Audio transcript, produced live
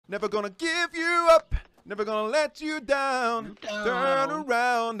Never gonna give you up. Never gonna let you down. Turn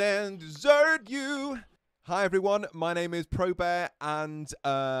around and desert you. Hi everyone, my name is ProBear, and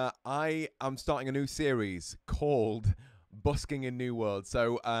I am starting a new series called Busking in New World.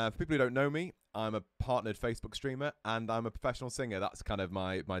 So for people who don't know me, I'm a partnered Facebook streamer and I'm a professional singer. That's kind of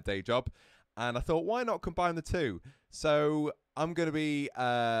my day job. And I thought, why not combine the two? So I'm going to be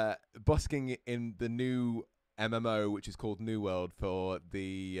busking in the new MMO, which is called New World, for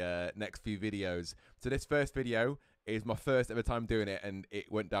the next few videos. So this first video is my first ever time doing it, and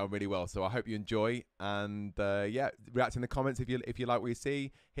it went down really well. So I hope you enjoy, and yeah, react in the comments if you like what you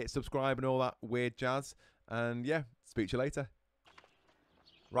see. Hit subscribe and all that weird jazz. And yeah, speak to you later.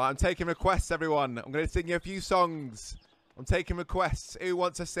 Right, I'm taking requests, everyone. I'm going to sing you a few songs. I'm taking requests. Who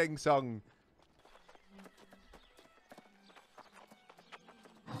wants a sing song?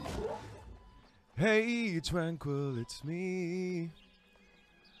 Hey, tranquil, it's me.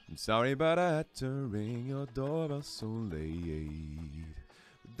 I'm sorry, but I had to ring your doorbell so late.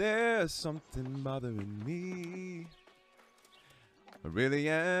 There's something bothering me. I really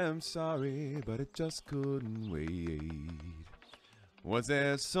am sorry, but it just couldn't wait. Was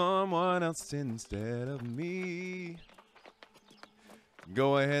there someone else instead of me?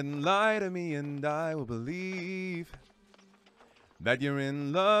 Go ahead and lie to me and I will believe that you're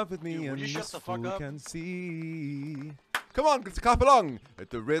in love with me. Dude, and this fool can see. Come on, clap along. Let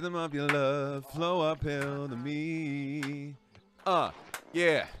the rhythm of your love flow uphill to me.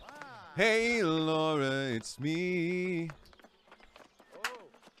 Yeah. Hey, Laura, it's me.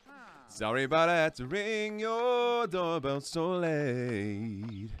 Sorry about I had to ring your doorbell so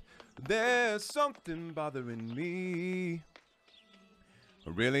late. There's something bothering me. I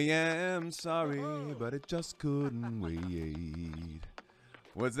really am sorry, but it just couldn't wait.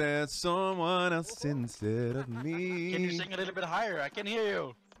 Was there someone else instead of me? Can you sing a little bit higher? I can hear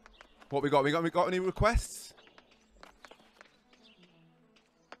you. What we got? We got any requests?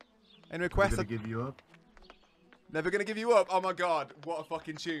 Any requests? Never gonna give you up. Never gonna give you up. Oh my god, what a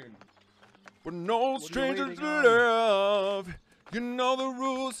fucking tune. We're no strangers to love. You know the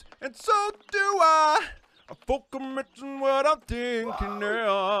rules, and so do I. I'm focusing what I'm thinking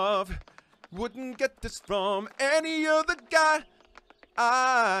of. Wouldn't get this from any other guy.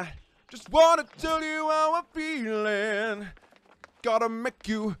 I just wanna tell you how I'm feeling. Gotta make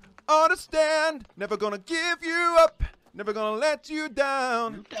you understand. Never gonna give you up. Never gonna let you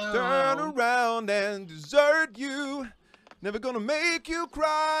down. Turn around and desert you. Never gonna make you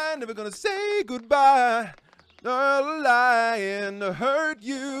cry. Never gonna say goodbye. Not lying to hurt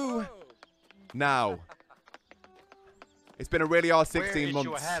you. Now, it's been a really hard 16 months.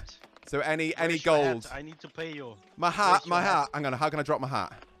 Your hat? So any gold? I need to pay you. My hat. Hang on, how can I drop my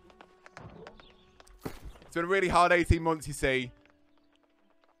hat? It's been a really hard 18 months, you see.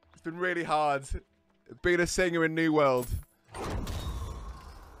 It's been really hard being a singer in New World.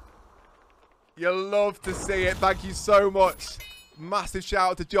 You'll love to see it. Thank you so much. Massive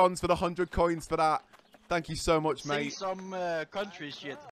shout out to Johns for the 100 coins for that. Thank you so much, mate. Sing some country shit.